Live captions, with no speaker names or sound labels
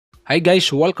Hi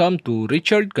guys, welcome to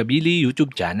Richard Cabile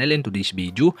YouTube channel. In today's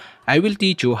video, I will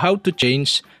teach you how to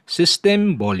change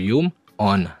system volume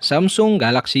on Samsung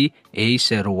Galaxy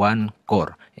A01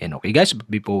 Core. And okay guys,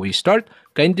 before we start,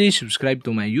 kindly subscribe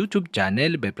to my YouTube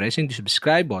channel by pressing the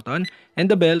subscribe button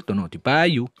and the bell to notify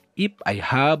you if I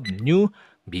have new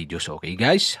videos. Okay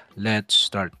guys, let's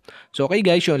start. So okay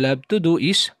guys, all you have to do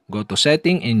is go to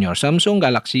setting in your Samsung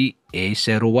Galaxy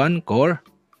A01 Core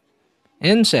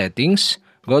and settings.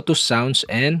 Go to sounds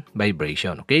and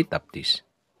vibration. Okay, tap this.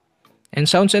 And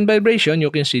sounds and vibration, you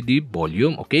can see the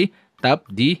volume. Okay, tap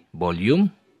the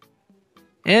volume.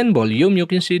 And volume, you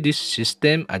can see this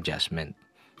system adjustment.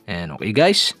 And okay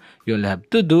guys, you'll have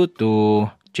to do to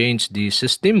change the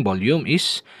system volume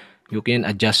is you can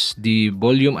adjust the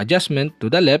volume adjustment to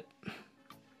the left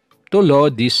to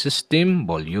lower this system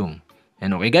volume.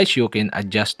 And okay guys, you can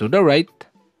adjust to the right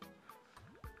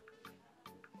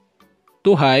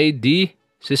to hide the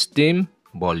system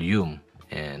volume.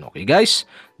 And okay guys,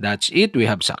 that's it. We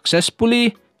have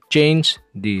successfully changed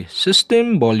the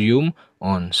system volume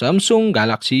on Samsung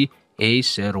Galaxy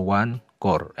A01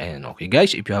 Core. And okay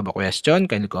guys, if you have a question,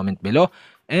 kindly comment below.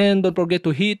 And don't forget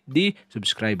to hit the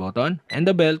subscribe button and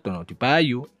the bell to notify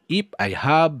you if I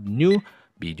have new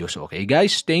videos. Okay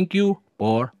guys, thank you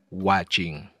for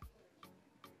watching.